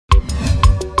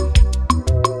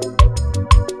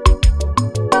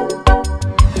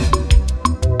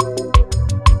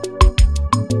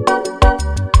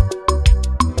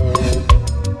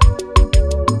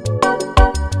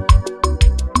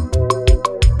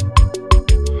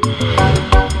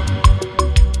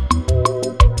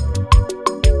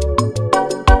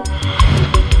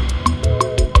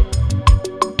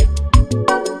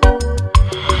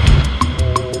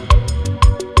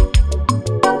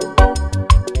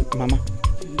Mama,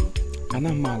 and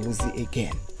I'm losing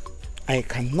again. I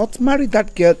cannot marry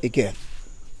that girl again.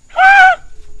 Ah!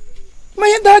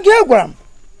 My dad girl,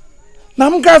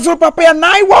 Nam Gazo Papa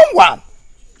 911.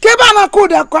 Kebana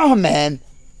Koda come, man.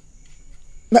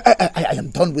 I am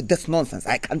done with this nonsense.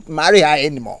 I can't marry her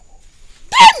anymore.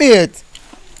 Damn it!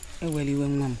 Well, you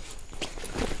went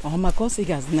oh, my cousin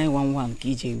has 911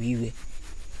 KJ Wiwe.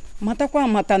 Matakwa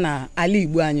Matana, Ali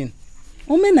Buanin.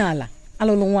 Omenala,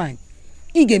 Alolong.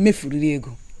 Ige me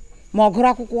furiego.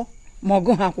 Mograkuko,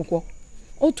 Mogo Hakuko.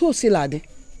 Oto Silade,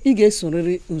 Ige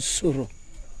Suriri Usuro.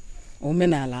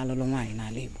 Omenala Alolong in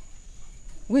Alibu.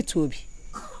 Wait to be.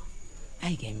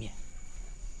 I gave me.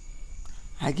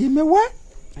 I gave me what?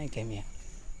 I gave me.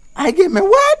 I gave me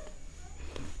what?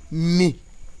 Me.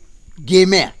 Give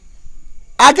me.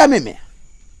 I got me.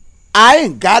 I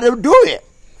ain't gotta do it.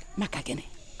 Makagene.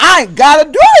 I ain't gotta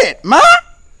do it, ma.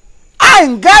 I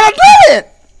ain't gotta do it.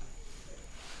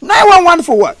 911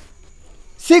 for what?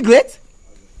 Cigarette?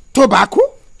 Tobacco?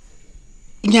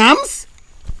 Yams?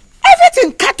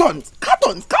 Everything cartons.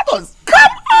 Come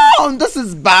on, this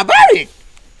is barbaric.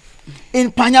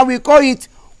 In Panya we call it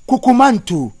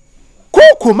kukumantu.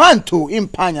 Kukumantu in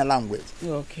Panya language.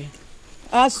 Okay.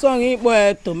 Asong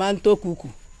Igbo tomato kuku.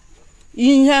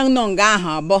 Ihe no nga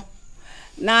habo.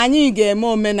 Na anyị ga-eme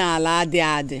omenala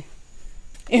adị.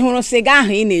 Ị hụrụ siga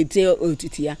ahụ ị na-ete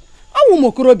otiti ya. Ọwụ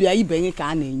mokorobịa ibenye ka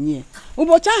a na-enye.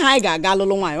 Ụbọchị ahụ anyị ga-aga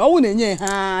alụlụ nwaanyị, ọwụ na-enye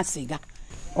ha siga.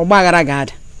 Ọgbaghara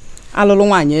ga-ada. Alụlụ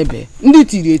nwaanyị ebe. Ndị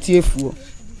tiri eti efuo.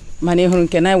 Mana ị hụrụ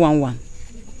nke 911.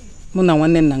 Mụ na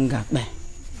nwanne nna m ga-akpa.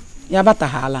 Ya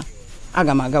bataghala.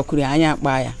 Aga m agakwuru anyị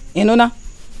akpa ya. Ị nụ na?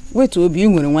 Wetu obi ị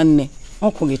nwere nwanne.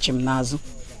 Ọkwụ gị chim n'azụ.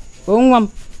 O nwa m.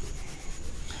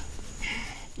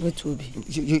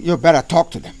 You better talk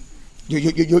to them.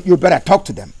 You better talk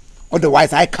to them.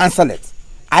 Otherwise, I cancel it.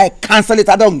 I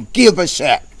don't give a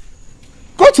shit.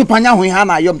 Go to Panya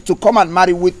Huihana to come and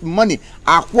marry with money.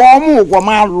 No.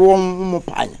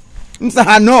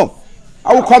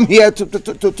 I will come here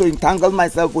to entangle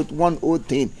myself with one old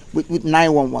thing, with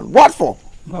 911. What for?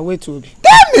 But wait to be.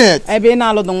 Damn it! Ebe na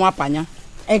alo don wapanya.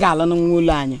 E ga alo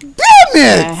n'ulo anyi. Damn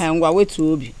it! Ngwa wait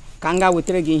to be. Ka nga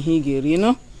wetere gi ihe ga-eri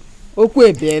no. Okwu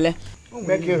ebele.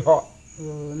 Make it hot.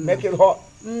 Make it hot.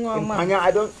 Panya,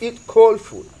 I don't eat cold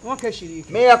food. Nwoke shiri ike.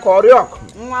 Me ya koriok.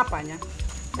 Nwa panya.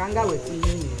 Ka nga wetere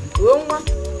ihe eri. O nwa.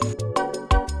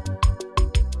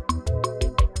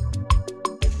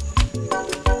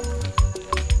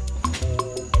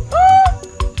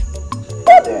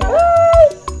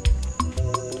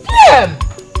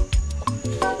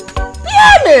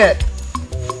 Damn it!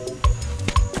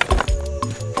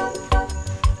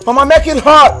 Mama, make it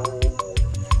hot.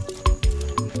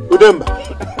 Udemba,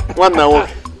 one now.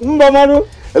 Mbamaru.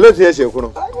 Hello, yes, you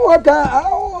know.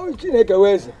 Chineke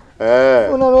weze.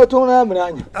 No, tuna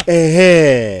mranya.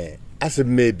 As it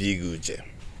may be good.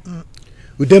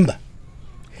 Udemba.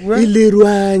 Ileru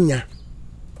anya.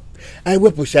 I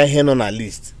will push a hand on a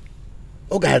list.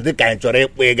 O ga the kind of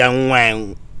wega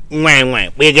wine.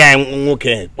 Wega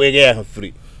okay, wega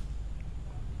free.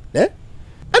 Eh?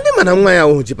 And the man why I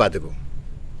won't chipatico.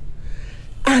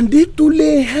 And it to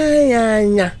lay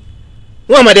high.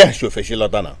 One my dear, show fishy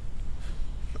lotana.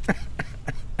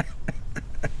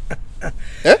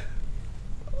 Eh?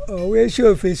 Oh, we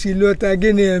show fishy lot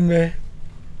again, me.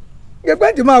 Get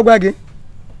back to my wagon.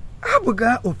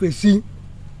 Abuga ofesi.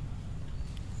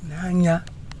 Nanya.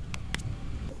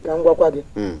 Kangwa kwage.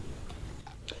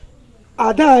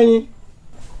 Ada anyị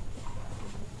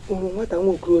nwata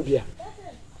nwa okorobịa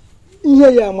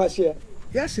ihe ya amasị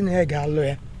ya sị na ya ga-alụ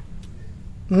ya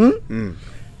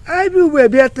anyị bi ugbo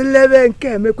bịa telebe nke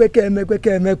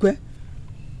emekwe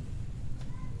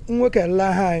nwoke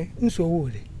la ha anyị nsogbu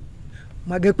ole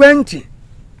ma gekwe ntị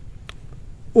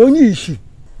onye isi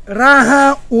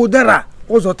raha ụdara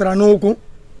ụzọtara n'ụkwụ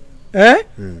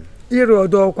ịrụ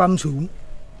ọdọ ọkwa m nsogbu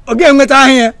ọ ga-enweta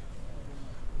ahịa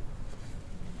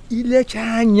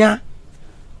ilecha anya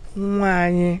nwa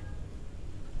anyị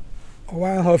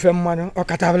ọwa ahụ ofe mmanụ ọ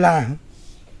katabla ahụ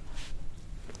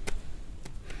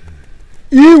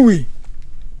iwi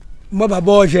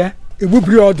mgbababa ọjọọ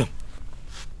egbubiri ọdụ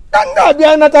na ndị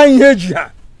abịa nata ihe eji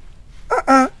ha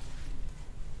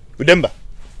Udemba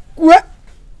kwe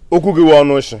okwu gị wa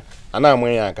ọnụ ọchị a na-amụ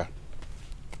ya aka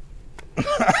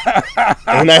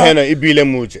na ihe na ibile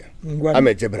m uche a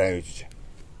mechebara ya echiche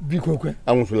biko kwe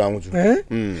anwụtụla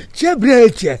chebere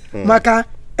eche maka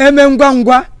eme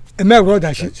ngwa eme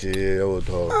rodachi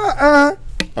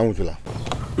anwụtụla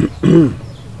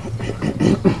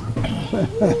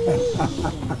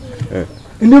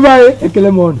ndị baye ekele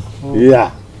m ọnụ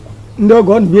ya ndị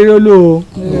ọgọ ndụ bịara olu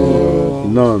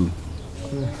none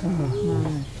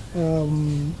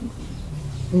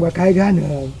ngwa ka anyị gaa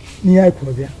n'ihe anyị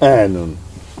kwuru bịa no.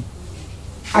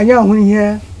 anyị ahụ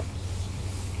ihe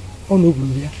ọ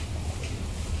n'ogburu bịa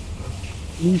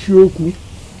n'isiokwu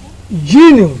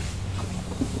jinu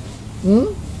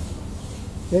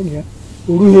enyi ya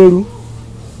orughị eru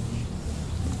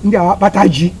ndị awa kpata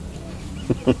ji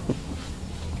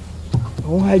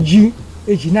ọha ji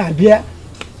eji na-abịa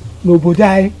n'obodo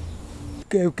anyị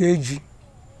ka eji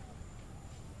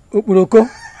okporoko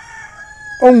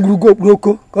ọngwurugo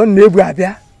okporoko ka ọ na-ebu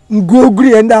abịa ngo ogiri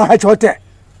ya ndị agha chọta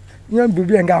ihe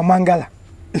mbibie nga ama ngala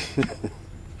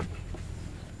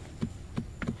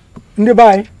ndị be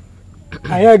anyị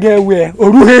anyị ga-ewe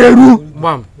orughị eru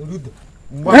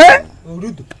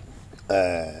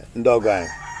ndị ọgọ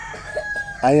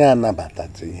anyị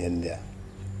anabatatu ihe ndị a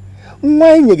nwa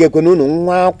anyị nyegekwana unu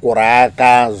nwa akwụrụ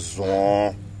aka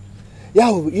zụọ ya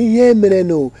bụ ihe mere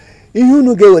na ihe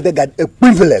unu ga-eweta ga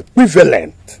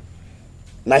equivalent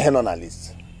na ihe nọ na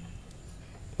list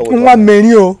nwa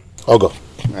mmeri o ọgọ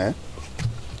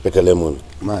ekele m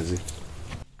maazị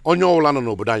onye ọbụla nọ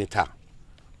n'obodo anyị taa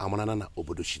amarana na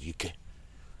obodo siri ike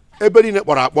ebe niile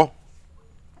kpọrọ akpọ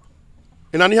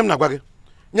ị na ihe m na-agwa gị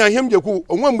nya ihe m ga-ekwu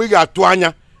onwe mgbe ị ga-atụ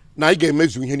anya na ị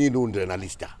ga-emezu ihe niile undere na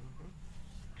list a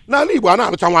n'ala Igbo a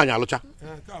na-alụcha nwaanyị alụcha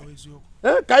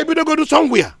ka anyị bidogodu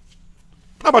sọngwụ ya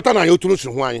nabata na anyị otu n'usi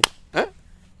hụ anyị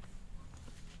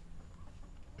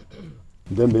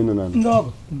ndị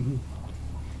ọgụ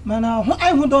mana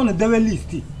anyị hụ dọ na-edewe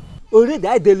listi oredi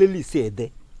anyị dele listi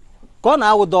ede ka ọ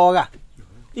na-awụda ọgha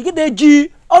igide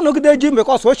ji ọnụgide ji mgbe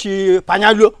ka ọsọ ochi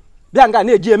panyaluo bịa nga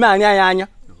na-eji eme anyị anya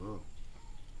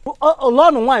ụlọ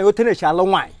ọnụ nwaanyị o tenechi alụ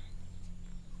nwaanyị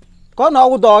ka ọ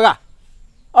na-awụda ọgha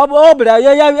ọ bụ o bere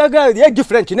ya eji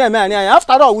French na-eme anyị anya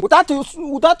after all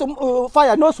without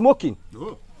fire no smoking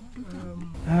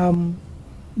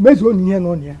mezuo na ihe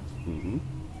nọ na ya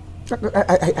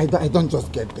I don't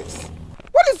just get this.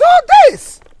 What is all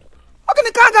this? Okay,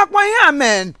 the car got my hair,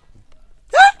 man.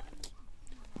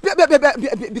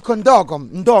 Because dog,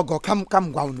 come,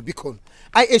 go on, because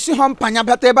I issue him panya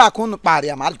bateba kun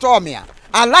paria, Maltomia.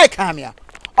 I like him here.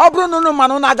 Obruno no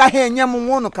manonaga henyam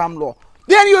won't come low.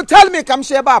 Then you tell me, come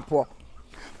share bapo.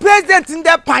 President in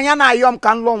that panyana yom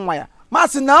can long wire.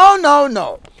 Massy, no.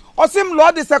 Osim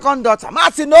Lord the second daughter.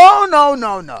 Massy, no.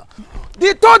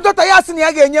 The third daughter yasini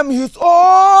again his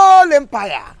whole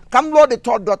empire. Come Lord the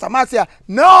third daughter. Masia,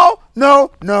 no.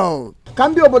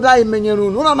 Come be over there in Menyeru.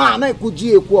 No, I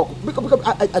could walk because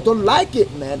I don't like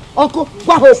it, man. Uncle,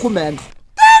 Wahoku, man.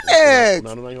 Damn it!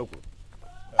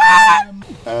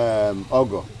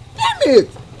 Ogo. Damn it!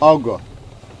 Ogo.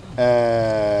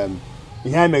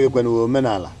 Ihe mere kwenu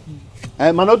omenala.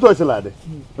 Mana otu osilade.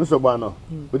 Nsogbu anọ.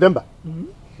 Udemba.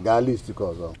 Gaa list ka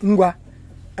ọzọ. Ngwa.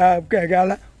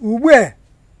 Gala ugbu a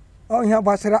ọhịa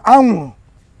gbasara anwụrụ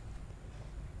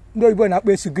ndị oyibo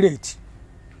na-akpọ sigaret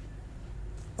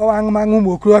ọwa aṅụmaṅụ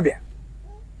ụmụ okorobịa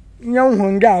nye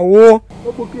nhụ nga awụ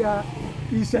okpoko ya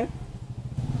ise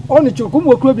ọ nịchọkwa ụmụ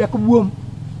okorobịa kugbuo m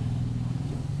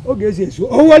oge ezi ezu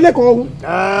ọwụ ole ka ọwụ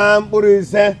mkpụrụ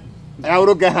ise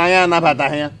awụrụ ka ha ya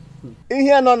anabataghị ya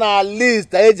ihe nọ na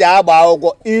list eji agba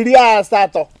akwụkwọ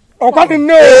 80 ọkwadị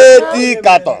nne eti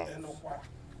katọn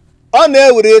ọ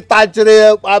na-ewere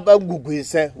tachịrị ngwugwu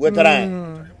ise wetara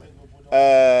anyị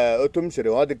otu m siri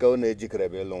ọ dị ka ọ na-ejikere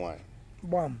ebe ịlụ nwaanyị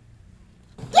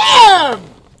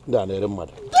ndị a na-ere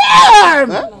mmadụ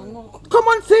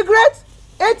Common cigarette?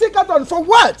 80 cartons for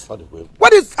what?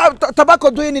 What is tobacco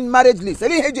doing in marriage list?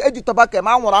 Any tobacco,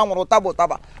 man,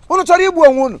 taba. Unu chori igbu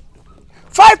onwe unu.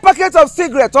 5 packets of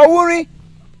cigarettes, or worry?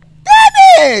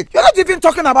 Damn it! You're not even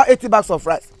talking about 80 bags of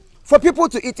rice for people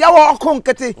to eat. Yawo oko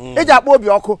nkete, eja akpo obi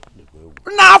oko.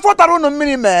 Na afotaro no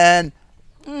mini man.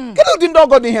 Kedu din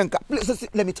dogo di henka? Please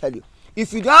let me tell you.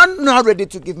 If you are not ready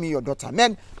to give me your daughter,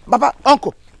 man, Baba,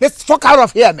 uncle, let's fuck out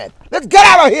of here, man. Let's get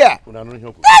out of here. Damn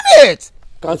it!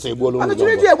 Can't say Bolo. I'm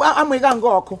going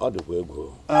go oko.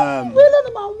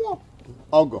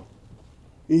 Ogo.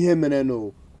 Ihe mere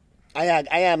no.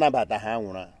 Aya anabata ha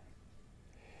nwụrụ.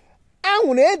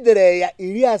 Anwụrụ edere ya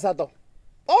 80.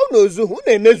 Ọ n'ozu hụ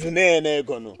na-emezu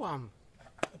n'ego no.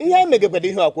 Ihe emegekwede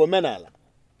ihe akwa omenala.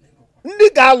 Ndị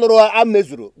ga-alụrụ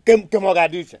amezuru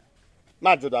kemọgadiche.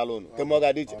 Ma jụdala unu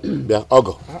kemọgadiche. Bịa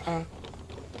Ogo.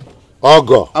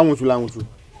 Ogo. Anwụtụ.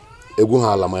 Egwu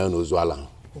ha ala manya n'ozu ala.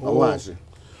 Ọwaasị.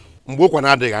 Mgbe ụkwa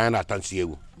na-adịghị anya na-ata nsị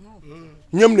ewu.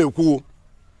 Nye m na-ekwu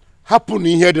hapụ na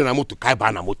ihe dị na moto ka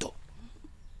ịba na moto.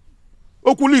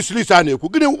 Okwu list a na-ekwu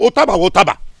gịnị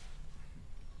ụtaba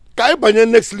ka anyị banye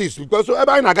next list because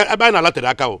ebe anyị na-alatere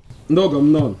aka o. Ndị ọgọ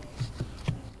m nọ.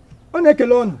 Ọ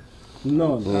na-ekele ọnụ.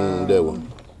 Nọ. Ndewo.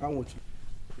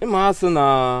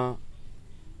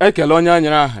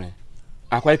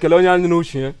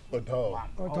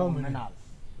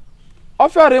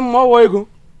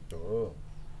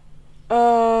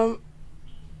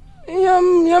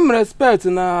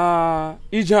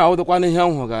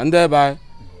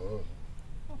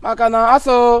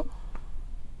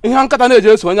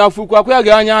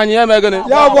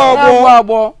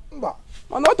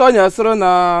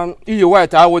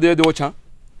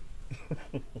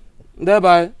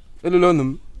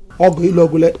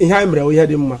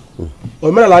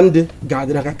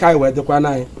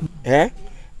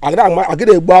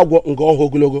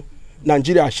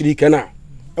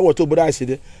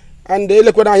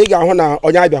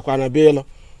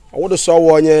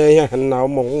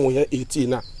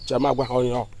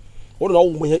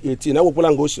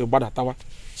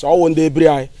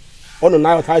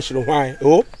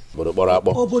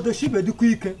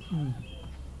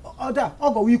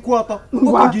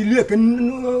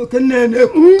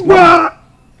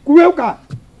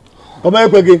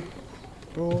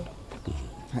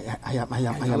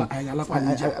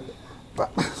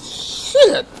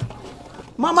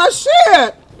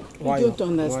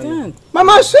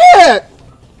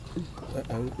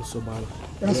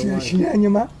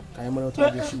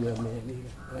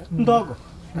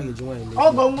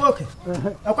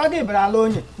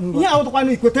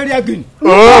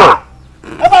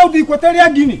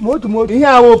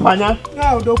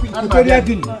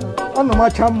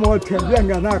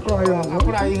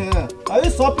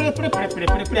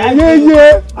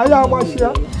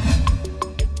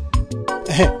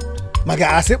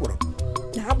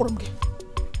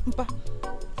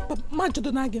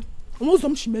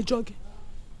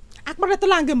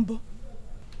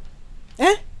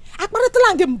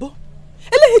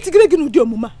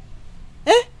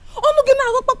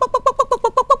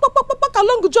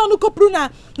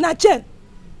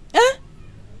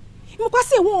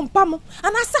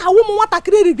 ana asa awụ m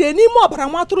nwatakịrị rigere n'ime ọbara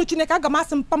nwa atụrụ Chineke aga m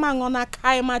asị mpa m aṅụ na aka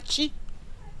ịmachi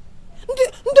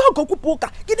ndị ọgọ kwupụ ụka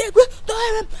gide ekwe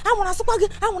anwụrụ asịkwa gị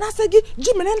anwụrụ asị gị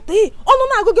ji mere ntị ọnụ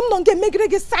na-agụ gị m nọ nke megide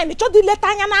gị saịn chọdụ ileta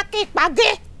anya n'aka ịkpa gị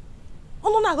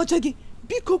ọnụ na-agụche gị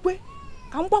biko kwe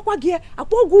ka m gwakwa gị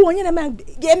akwa ọgwụ onye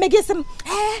na-eme gị sị m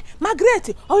Margaret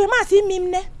onye masị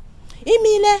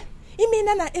ime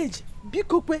na eji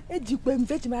biko kwe ejikwe m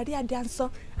Virgin Maria dị nsọ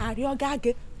arịọ gaa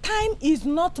gị time is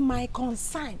not my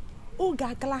concern oge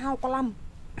agala ha kwala m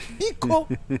biko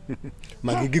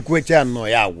maka gị kwecha nnọọ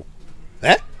ya agwụ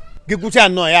gị kwucha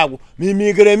nnọọ ya agwụ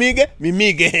mimigere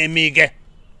emige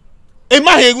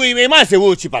ịmaghị egwu ime ịmasị ewe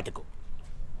ochi patịkụ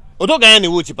odo ga ya na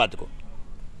ewe ochi patịkụ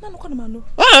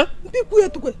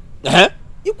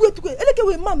ikwu etukwe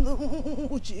elekewe ma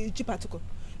ochi patịkụ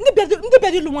ndị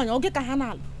bịara ilu nwaanyị oge ka ha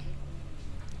na-alụ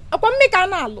akwa mme ka a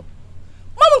na-alụ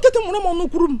mmanụ nkịtị mụrụ m ọnụ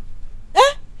kwuru m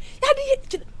ya dị ihe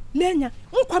n'enya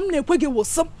nkwa m na-ekwe gị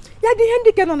wụsị ya dị ihe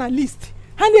ndị ke nọ na list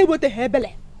ha na-eweta ha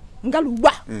ebele ngala ugbu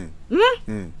a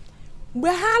mgbe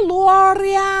ha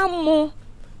lụọrịa mụ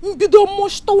mbido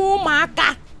mụchita ụmụaka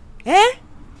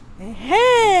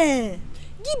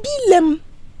gị bile m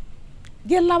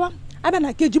gị lawa abịa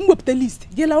na keji mwepụta list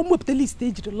gị lawa mwepụta list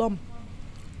ejiri lụọ m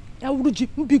ya wụrụ ji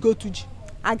mbigo otu ji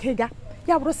agịga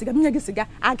ya wụrụ siga nye gị siga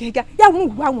agịga ya wụrụ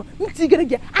ngwa anwụ ntigere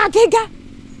gị agịga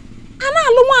a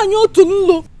na-alụ nwaanyị otu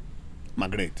nlo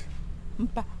Margaret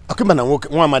mpa ọkụma na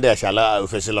nwa amadi achala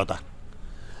ofesi lọta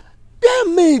bịa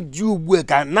meji ugbu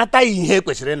ka nata ihe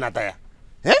kwesịrị ịnata ya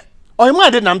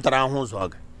ọyịmadị na m tara ahụ ụzọ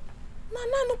gị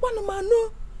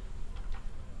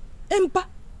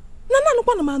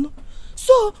nananụkwanụ manụ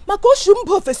so maka oshi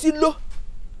mba ofesi lo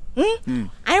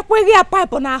anyị kweghị ya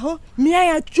paịpụ n'ahụ mịa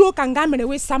ya chuo ka nga mere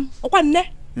wesam ọkwa nne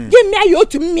gị mịa ya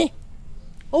otu mmị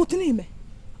otu n'ime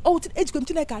ejikwe m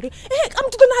Chineke arịọ ka m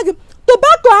jide na gị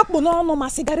tobako akpụ n'ọnụ ma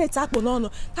sigaret akpụ n'ọnụ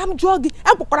ka m jụọ gị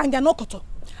agwakwara gị n'ụkọtọ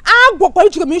agwakwara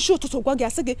ijikọ m isi ụtụtụ gwa gị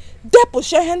asị gị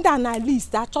depụcha ihe ndị a na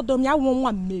list achọdọ m ya wụ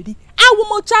nwa mmeri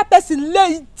awụmụcha pesin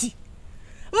leiti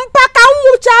mpaka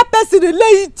nwụcha pesin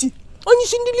leiti onye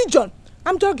isi ndị legion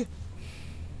am jụọ gị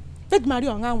Virgin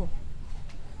Maria ọṅanwụ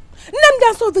nne m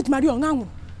ga-asọ Virgin Maria ọṅanwụ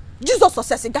Jizọs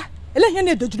ọsịasịga ele ihe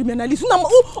na-edojuru m ya na list na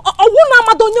ọwụ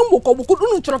na-amado onye mgbokọ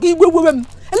unu chọrọ ka igwe wewe m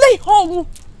ele ihe ọnwụ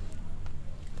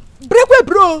brekwe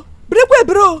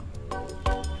bro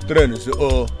tren si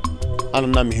anụ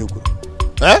na m ihe kwuru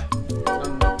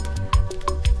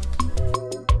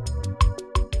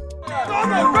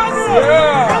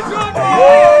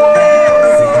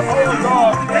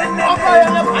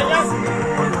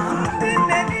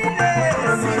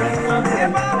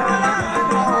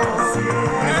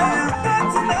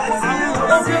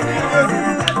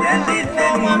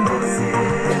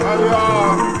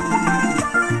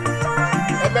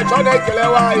na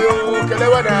kelewa yo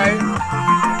kelewa dai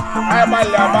ai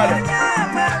bale abale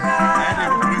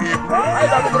ai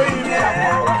da bro yi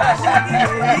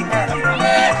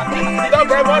da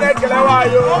bro na kelewa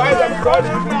yo ai da bro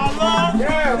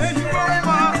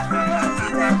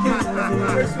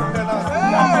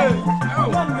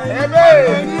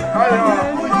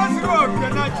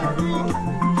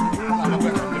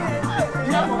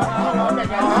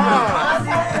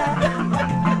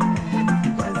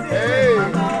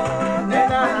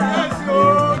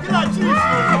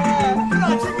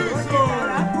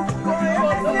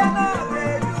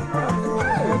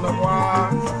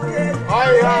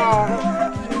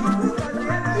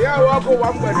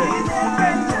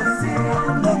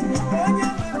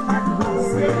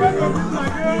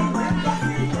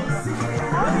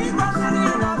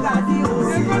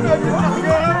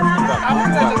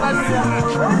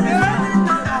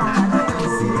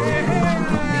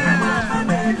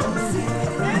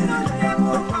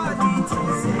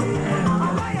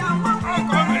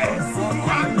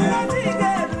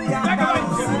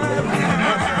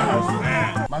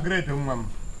Margaret, ma'am.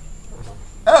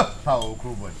 How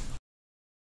cool boy.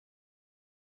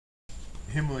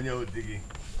 Him on your digging.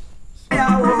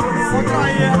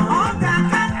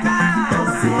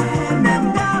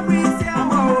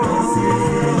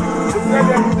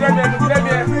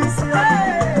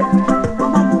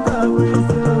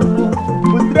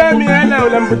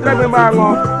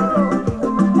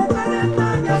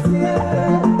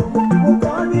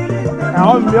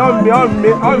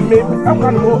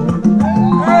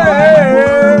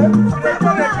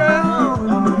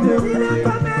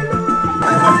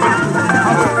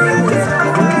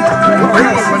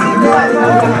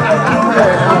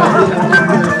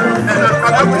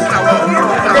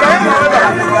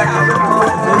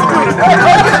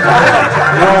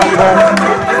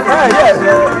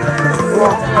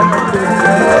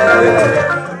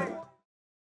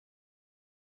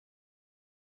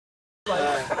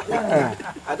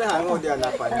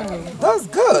 That's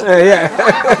good. Yeah.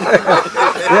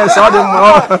 Yes, all the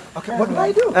more. Okay, what do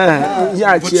I do?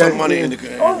 Yeah, Put some money in the car.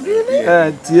 Oh, really?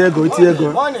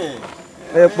 Tiago. Money.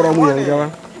 Promo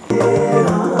yanga.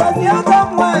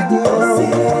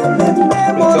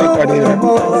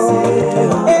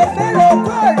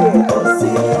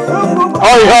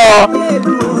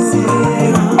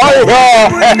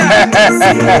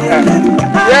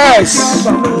 Yes.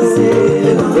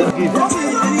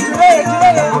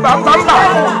 Bamba.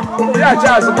 Yeah,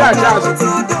 chance.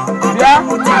 Yeah.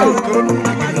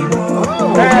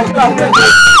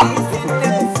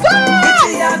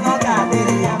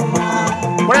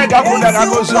 Where go put that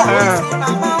go so.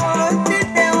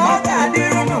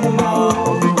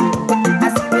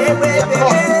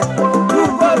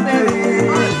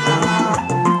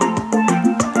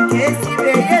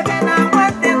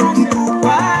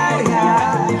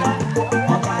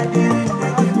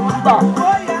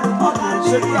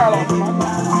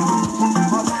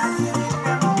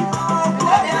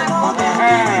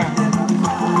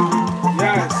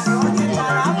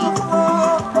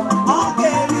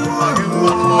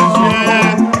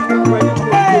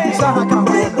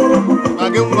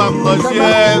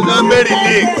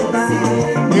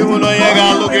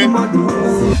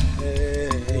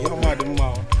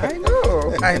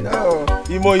 I know.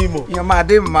 Imo. Your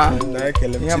madam,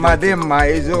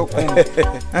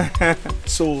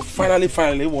 So finally,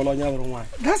 we're on the one.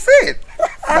 That's it.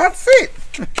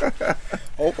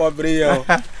 Oh, Gabriel.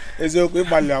 Is okay,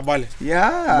 Bali.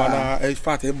 Yeah. Mana, a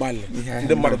fat Bali.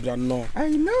 The mother no. I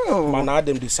know. Mana,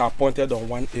 them disappointed on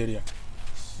one area.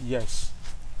 Yes.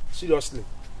 Seriously.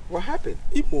 What happened?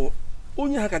 Imo,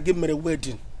 only I can give me a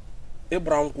wedding. A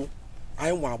brown,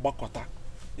 I want Bakota.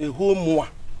 A whole more.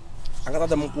 I got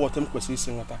them water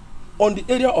on the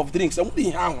area of drinks. I got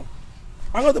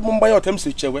the Mumbai attempts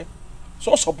to chewe.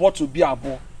 So support to be a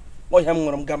boy. Or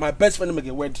him got my best friend make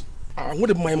a wedding. I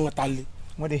wouldn't mind Matali.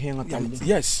 What the hell?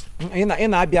 Yes. I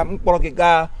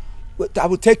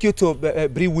will take you to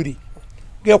Brewery.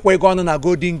 Get where gone and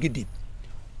go ding giddy.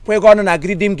 Where gone and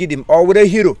agree dim gidim or with a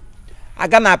hero. I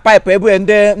got a pipe every and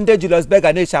then Julius Beg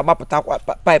and Nature map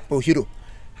pipe for hero.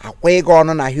 I way gone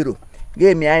on a hero.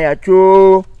 Give me a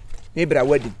true. Maybe a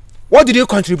wedding. What did you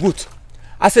contribute?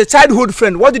 As a childhood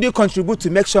friend, what did you contribute to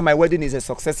make sure my wedding is a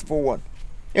successful one?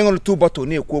 You only 2 bottles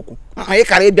near Coco. I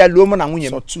can't be a woman and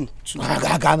women. Two.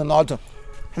 I got an order.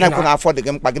 And I couldn't afford the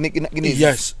game.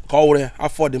 Yes, call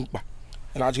afford them.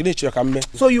 And I can.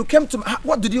 So you came to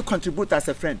what did you contribute as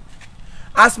a friend?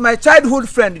 As my childhood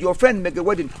friend, your friend make a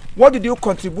wedding. What did you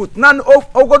contribute? None of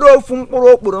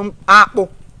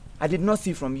I did not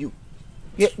see from you.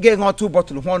 Getting on 2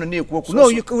 bottles, one on equal. No,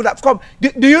 you could have come.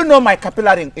 Do you know my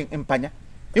capillary in Panya?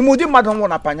 You would madam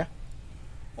one Panya.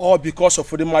 All because of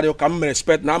the Mario come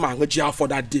respect now I'm going for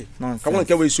that day. Come on,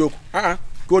 can we show?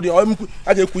 Go the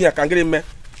I get can get him.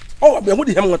 Oh, I've been with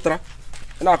him.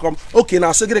 And I come, okay,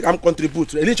 now cigarette I'm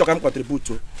contribute, a little can contribute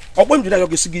to. Or when did I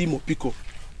go see Imo Pico?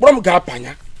 Brom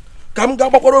Gapanya. Come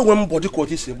Gabaporo when body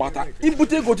coat is about that. In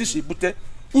Bute go to see Bute.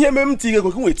 Here, Mem Tiga go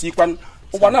with Tiquan,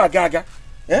 Wana Gaga.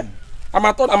 Eh? I'm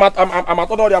at all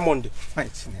Monday. No.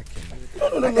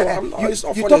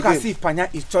 You talk as if Panya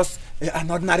is just an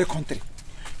ordinary country.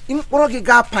 In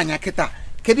Orogiga Panya Keta,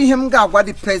 Kedi Hemga, what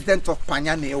the president of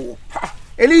Panya Neo.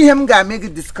 Eli Hemga make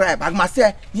it describe. I must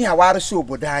say, here, what a show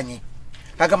Bodani.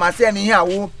 I must say,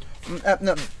 here,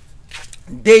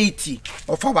 deity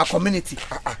of our community.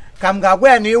 Come go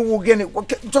where you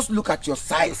just look at your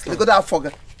size. Look at that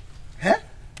forget. Huh?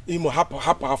 Imo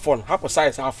hapa phone, hapa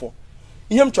size afọ.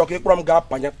 Ihe m chọrọ ịkpọrọ m gaa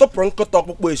panya, tọpụrụ nkọta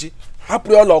ọkpụkpọ ezi,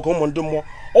 hapụrụ ya ọlọgụ ụmụ ndị mmụọ.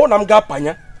 Ọ na m gaa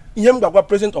panya, ihe m ga-agwa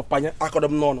president of panya akọrọ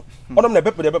m n'ọnụ. Ọnụ m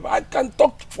na-ebepụ. I can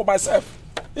talk for myself.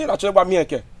 Ị na-achọ ịgwa m ihe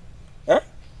nke.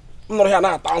 M nọrọ ya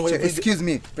na-ata ahụ. Excuse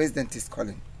me, president is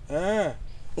calling.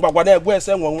 Ngwagwa na-egwe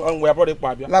ese nwe ya bụrụ ịkpọ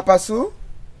abịa. La Pasu?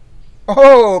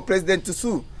 Oh, President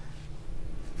Tusu.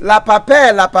 La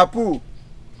Pape, La Papu.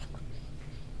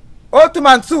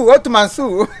 Otumansu.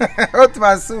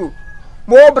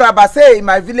 Mo brabase in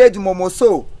my village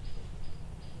Momoso.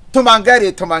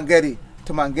 Tumangeri.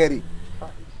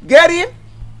 Get him.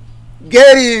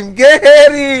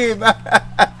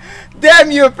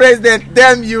 Damn you, President,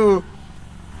 damn you.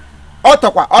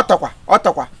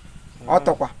 Otokwa.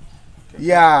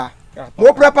 Yeah.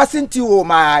 Mo proposing to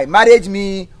my marriage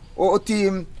me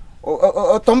team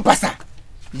Tompasa.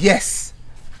 Yes.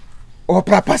 Oh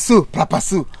Prapasu.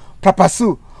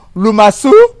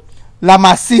 Lumasu,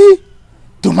 Lamasi,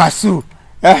 Tumasu.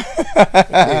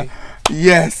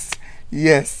 Yes.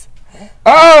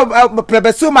 Oh,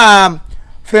 Prebesuma,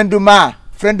 frienduma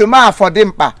for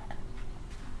dimpa.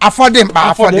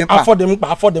 Affordimpa.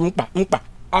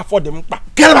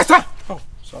 Kelbasa. Oh,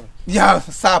 sorry. Yeah,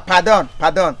 sir, pardon.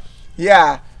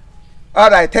 Yeah. All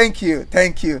right, thank you.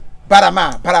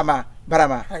 Barama.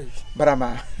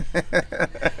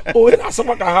 Oh, that's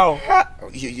what how.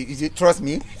 You trust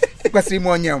me? Because I'm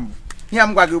going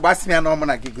to ask me a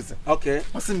normal. Okay.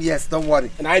 Yes, don't worry.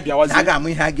 And I be was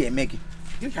make it.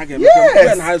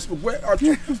 Yes.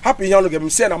 Happy young game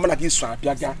saying I'm gonna give swap.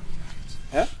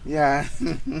 Yeah.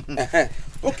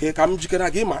 Okay, come you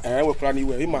can give my we plan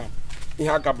anyway, man. He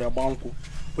had Gabriel Banco.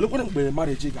 Look what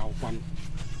marriage is one.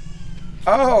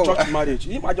 Oh, church marriage.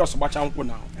 You might just watch uncle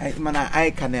now.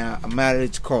 I can a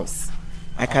marriage course.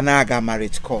 I can a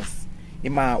marriage course.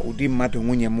 Ima udim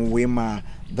madunye muwema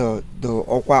the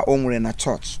okwa omre in a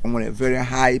church, omre a very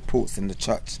high post in the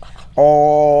church.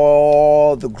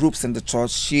 All the groups in the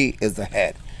church, she is the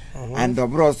head. And the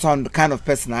brother son, the kind of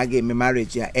person I gave me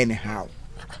marriage here anyhow.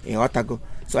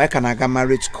 So I can a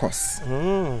marriage course.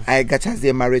 I got as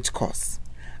a marriage course.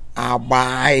 I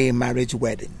buy marriage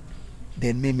wedding.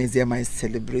 Then me measure my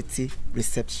celebrity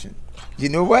reception. You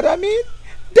know what I mean?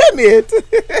 Damn it!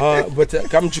 But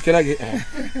come to can I get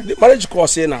the marriage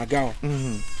course in our gown.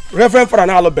 Reverend for an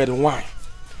hour bed and wine.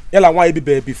 Yella why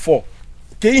be before.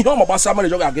 Can you know about some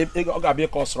marriage I be a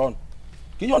course run?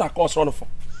 Can you on a course run for?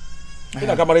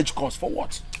 A marriage course for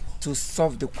what? To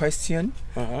solve the question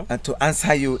and to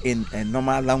answer you in a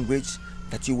normal language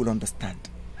that you will understand.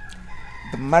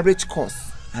 The marriage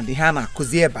course and the Hana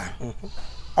Kozieba.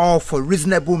 All for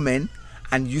reasonable men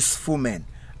and useful men,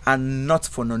 and not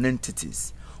for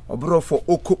non-entities. Or for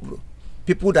okopro,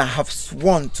 people that have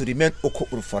sworn to remain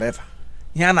okopro forever.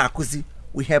 Yana akuzi,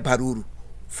 we have baruru,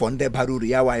 fonde baruru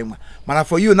yawaima. Mana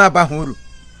for you na bahuru.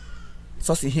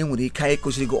 So see him with the kai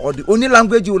koshigo. Or the only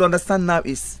language you will understand now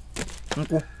is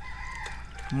Nko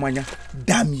Manya.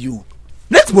 Damn you.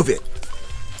 Let's move it.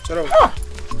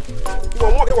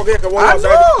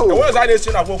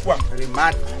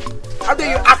 Remind. How do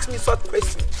you ask me such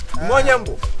questions?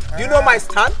 Monyambo, do you know my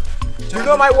stand? Do you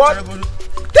know my word?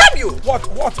 Damn you! What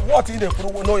in the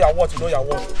know your what?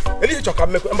 Any you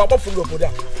can make about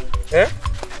there.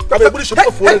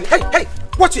 Hey,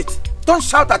 watch it. Don't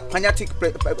shout at Pagnatic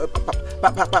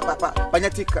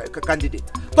candidate.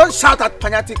 Don't shout at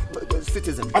Pagnatic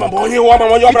citizen. You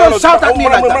don't shout at me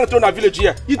like that.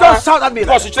 You don't shout at me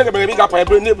because you check a baby up.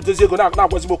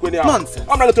 Nonsense.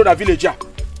 I'm not to the village.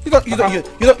 You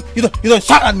don't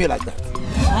shout at me like that.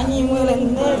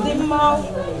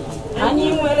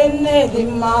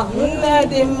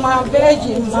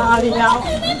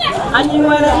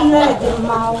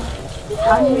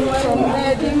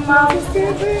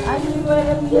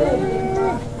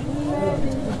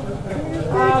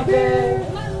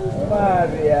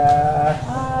 Maria.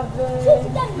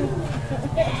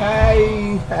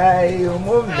 Hi,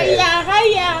 Imo Mary.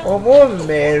 Hiya. Imo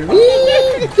Mary.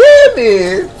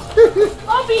 Dennis.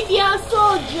 So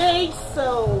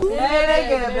Jason.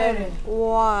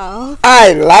 Wow.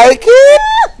 I like it.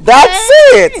 That's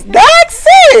it. That's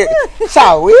it.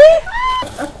 Shall we?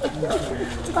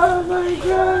 Oh my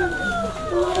God.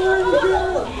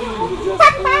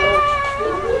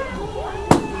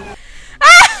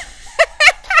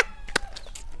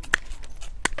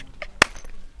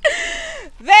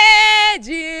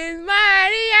 Virgin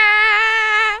Maria,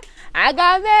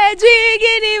 aga m eji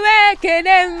gịnị wee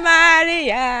kene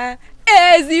Maria,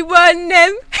 ezigbo nne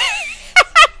m.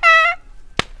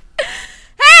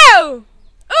 Hey,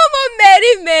 ụmụ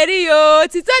mmeri yo,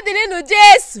 tito dị n'ịnụ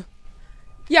Jesu.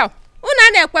 Yo, unu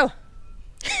a na-ekwewa.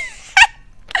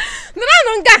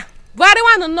 Nụranụ nga,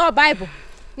 bụgharịwanụ nnọọ Baịbụl.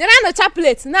 Nyeranụ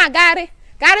chaplet na-agagharị,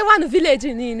 gagharịwanụ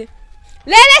vileji niile.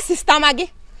 Lele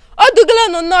sister.maggi. O dugolo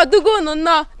unu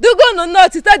nnọọ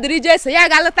tito dịrị Jesu ya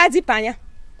ga-alụta dipa anya.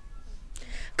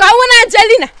 Ka ọnwụ na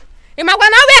Angelina, ị makwa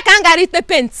na ọ bụ ya ka m gara ite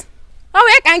penti. Ọ bụ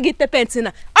ya ka m ga ite penti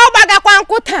na ọ gbagakwa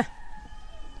nkwụ taa.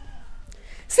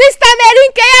 Sister Mary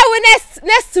nke ya wụ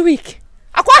next week.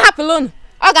 Akwa hapụrụ unu,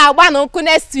 ọ ga-agba n'ụkwụ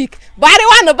next week.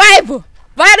 Bụgharịwanụ Baịbụl,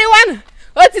 bụgharịwanụ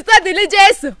otito dịrị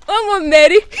Jesu, ụmụ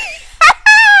mmeri.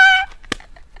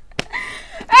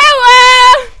 Ewo!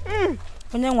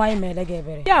 Onye nwa anyị mere gị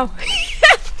ebere. Yo.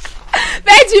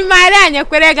 Virgin Maria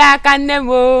nyekwere gị aka nne m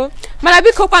o. Mana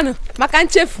biko kwanụ maka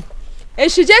nchefu.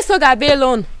 Echi Jesu ga-abịa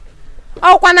ịlụ unu.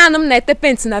 Ọkwa naanị m na-ete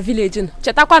penti na village unu.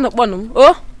 Chetakwanụ kpọnụ m.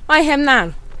 O, ọ ihe m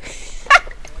na-arụ.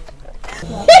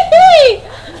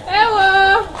 Ewo.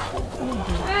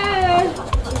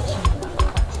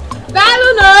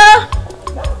 Daalụ no.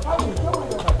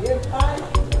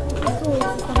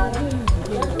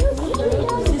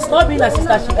 Sister be na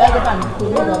sister she got the band.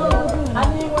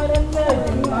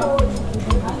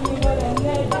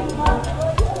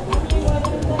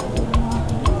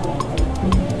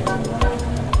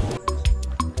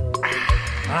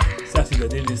 Sassy,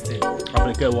 they listen.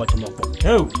 I'm going to watch him up.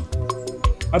 Oh,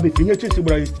 I'll be finished chasing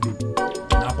what I used to do.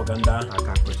 Napaganda.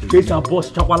 Chase a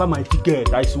boss, chocolate my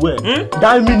ticket, I swear.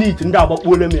 That minute, and that about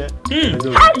me.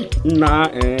 Nah,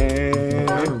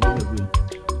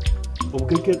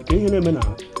 okay, can you hear me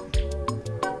now?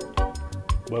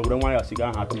 But we don't want a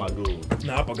cigar to my door.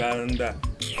 Napaganda.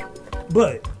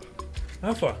 But,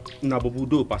 how far?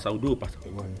 Nabudo, pass out, do pass.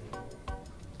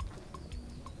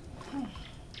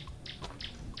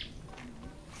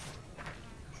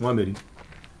 Mary.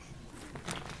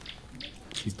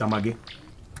 Sister.maggi.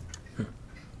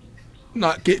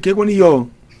 Na ke kwani yo.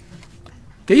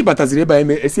 Ke yi batazire ba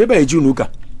eme esi ebe eji unu ka.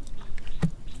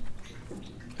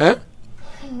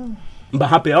 Mba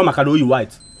happy o maka do you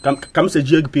white. Kam se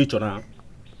ji egg picture na.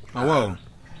 Ah wow.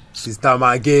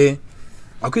 Sister.maggi.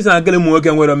 Akụsa agele mu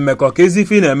oge nwere mmekọ ka ezi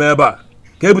fi na-eme ebe a.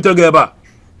 Ka ebuto gị ebe a.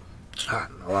 Ha,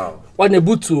 wow. Wane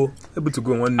butuo.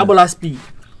 Ebutugo nwanne. Abola speed.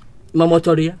 Mama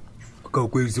chọrọ ya. Ka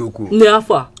okwu eziokwu. Nne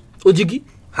afọ a, ojigi.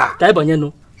 Ha. Ka ịbanye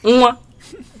nụ. Nwa.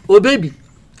 O baby.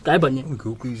 Ka ịbanye. Ka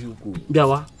okwu eziokwu.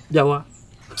 Bịawa.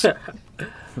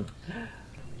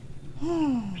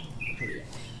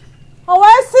 O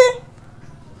wee sị,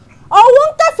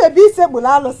 ọwụ nkafe bụ ise gburu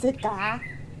alụsị ka.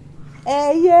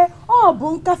 Eye, ọ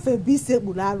bụ nkafe bụ ise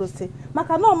gburu alụsị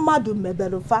maka na mmadụ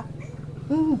mebere fa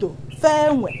ndụ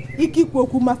fenwe ike ikwu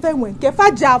okwu ma fenwe nke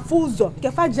fa ji afụ ụzọ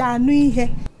nke fa ji anụ ihe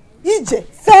ije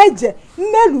feje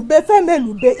mmelube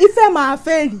femelube ife ma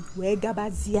feri wee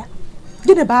gabazie.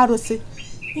 Gịnị bụ arụsị?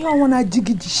 Ihe ọnwụ na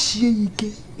jigiji shie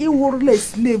ike ịwụrụla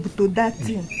slave to that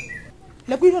thing.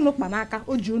 Lekwa ihe unu kpa n'aka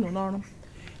o ji unu n'ọrụ.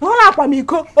 Ịhụrụ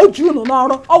akwamiko o ji unu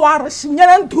n'ọrụ ọwa arụsị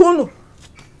nyere ndụ unu.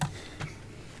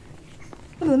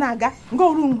 Unu na-aga nga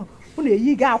ọrụ unu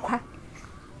eyi gị akwa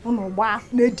unu gbaa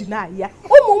na-edina ya.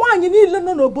 Ụmụ nwaanyị niile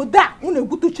nọ n'obodo a unu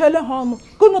egbutuchele ha ọnụ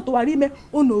ka unu tụwara ime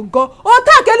unu gọọ.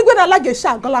 Otu a ka eluigwe na ala ga-esi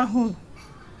agọla ha unu.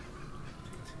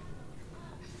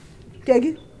 Ke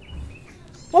gị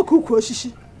nwoke ukwu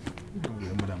osisi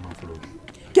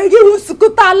ke gị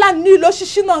rusikọta ala niile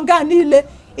osisi nọ nga niile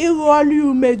ịrụ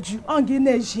ọrụ umeju ọ gị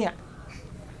na-eji ya.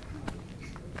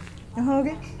 Ịhụrụ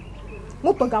gị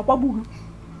moto ga-akwagbu gị.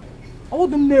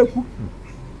 Ọwụdụ m na-ekwu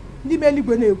ndị ime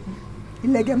eluigwe na-ekwu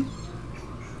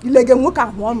ilege m nwoke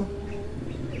ahụ ọnụ.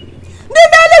 Ndị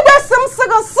ime eluigwe sị m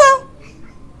sịgọsị.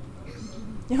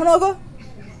 Ịhụrụ gị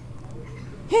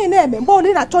ihe na-eme mgbe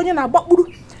ole na-achọ onye na-agbakpuru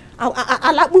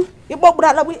alakpu ịgbakpuru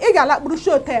alakpu ị ga-alakpuru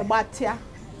shote gbatịa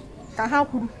ka ha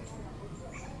kwuru.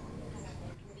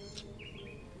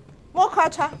 Nwoke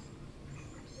ọcha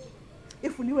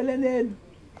ifuliwele n'elu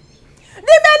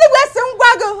n'ime eluigwe si ngwa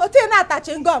gị otu ị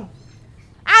na-atachi ngọm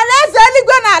alaeze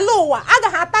eluigwe na ala ụwa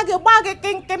agaghị ata gị gbaa gị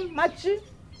kịnkịm ma chi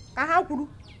ka ha kwuru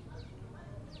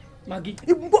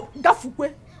Igbo gafukwe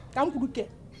ka m kwuru ke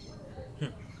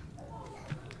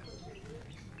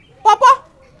pọpọ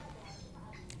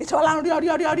ị chọrọla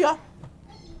rịọ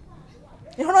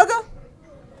ị hụrụ gị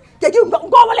ke gị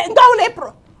ngwa ọbụla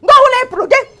ịpụrụ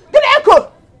gị na-eko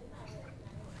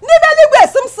n'ime eluigwe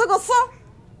esi m sị gị sọ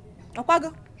ọkwa gị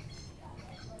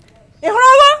ị hụrụ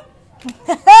gị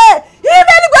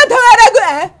ime eluigwe dewere gị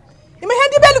ime ihe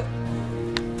ndị be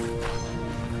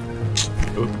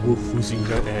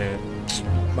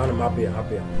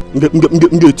eluigwe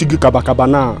m ga-eti gị kabakaba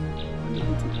na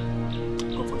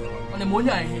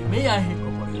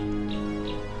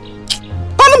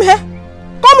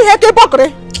kọnụ ihe ka ị bọkịrị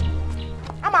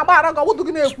ama agbaghara gị ọwụdụ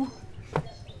gị na-ekwu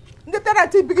ndị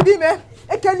tenant bigide ime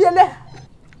ekeliele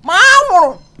ma anwụrụ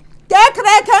ka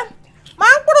ekere eke ma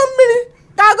mkpụrụ mmiri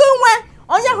ka gị nwee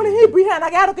onye hụrụ ihe ibu ihe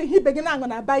anaghị arụ ka ihe ibe gị na-aṅụ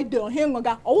na baide ọha ịṅụ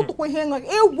ga ọwụtụkwa ihe ịṅụ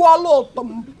ịgwọọla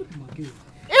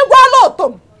ụtọ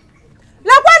m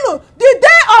lekwanụ the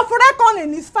day of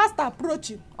reckoning is fast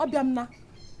approaching ọbịa m na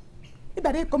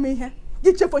ịbịara ịkọ m ihe gị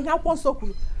chefu ihe akwụkwọ nsọ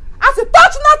kwuru as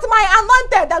touch not my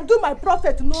anointed and do my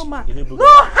prophet no man no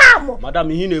harm.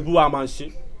 Madam ihe na-ebu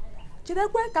amansi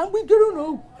chirekwe ka mgbigoro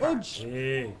n'oji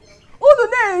unu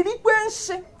na-erikwe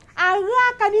nshi ahụ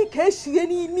aka n'ike eshighe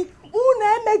n'imi unu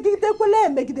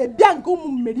emegide bịa nke ụmụ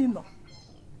mmeri nọ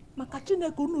maka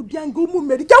Chineke unu bịa nke ụmụ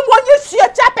mmeri kemgbe onye isi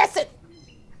chairperson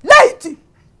late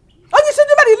onye isi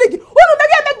ndị mmeri ligi unu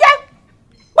emege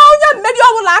kpa onye mmeri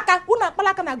ọbụla aka unu akpala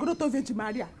aka na Grotto Virgin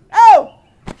Maria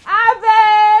Ave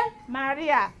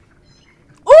Maria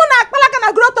unu akpala aka na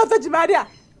Grotto Virgin Maria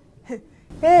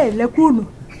lekwa unu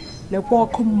lekwa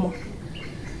ọkụ mmụọ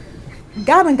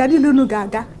gaa na nga niile unu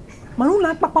ga-aga mana unu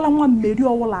akpakwala nwa mmeri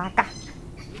ọwụla aka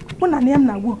unu na m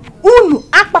na-agwa unu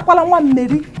akpakwala nwa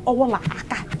mmeri ọwụla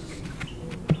aka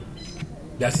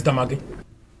ya sita magi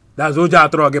that's oje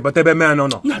atụrụ gị bata ebe menụ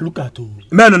nọ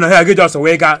menụ nọ ha gị jọsọ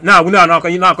wee gaa na-agwụ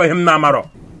na-akọ ihe m na-amarọ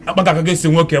akpaka ka gị si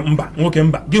nwoke mba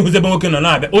gị hụzi ebe nwoke nọ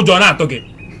na-abịa ụjọ na-atụ gị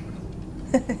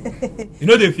you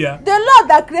know the fear the Lord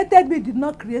that created me did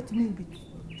not create me with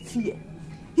fear.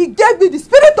 He gave me the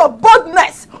spirit of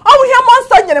boldness. Ọ bụ ihe mmụọ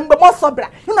nsọ nyere mgbe mmụọ nsọ bịara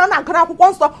ịnọ na-agụrụ akwụkwọ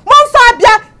nsọ mmụọ nsọ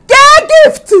abịa kee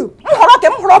gift m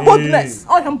họrọ boldness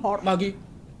ọ ihe m họrọ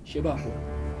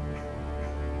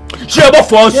chiebe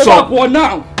fọ nsọ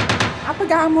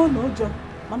akpụghị ama ụlọ ụjọ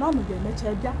mana ọnụ ga-emecha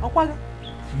bịa ọkwago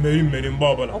mmeri mgbe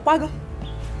ọbụla ọkwago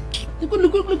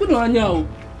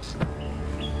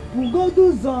bugodo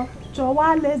ụzọ chọwa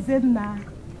alaeze nna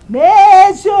mee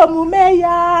ezi omume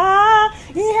ya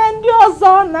ihe ndị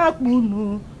ọzọ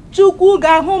na-akpụnu Chukwu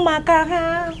ga-ahụ maka ha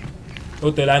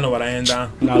o tere anyị nọwara anyị ndị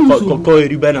ahụ na kọkọ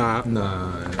eribe na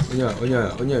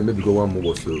onye emebigo nwa m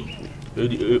ụbọchị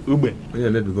ugbe onye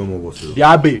emebigo m ụbọchị bịa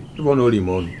abe ịbụ na ori m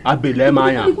ọnụ abe lee m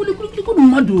anya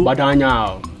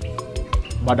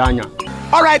gbado anya.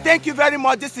 All right, thank you very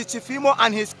much. This is Chief Imo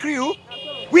and his crew.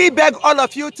 We beg all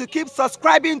of you to keep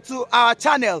subscribing to our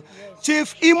channel,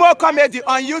 Chief Imo Comedy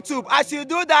on YouTube. As you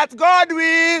do that, God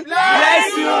will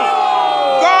bless you.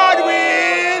 God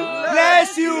will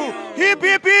bless you. Hip,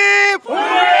 hip, hip.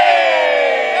 Hooray!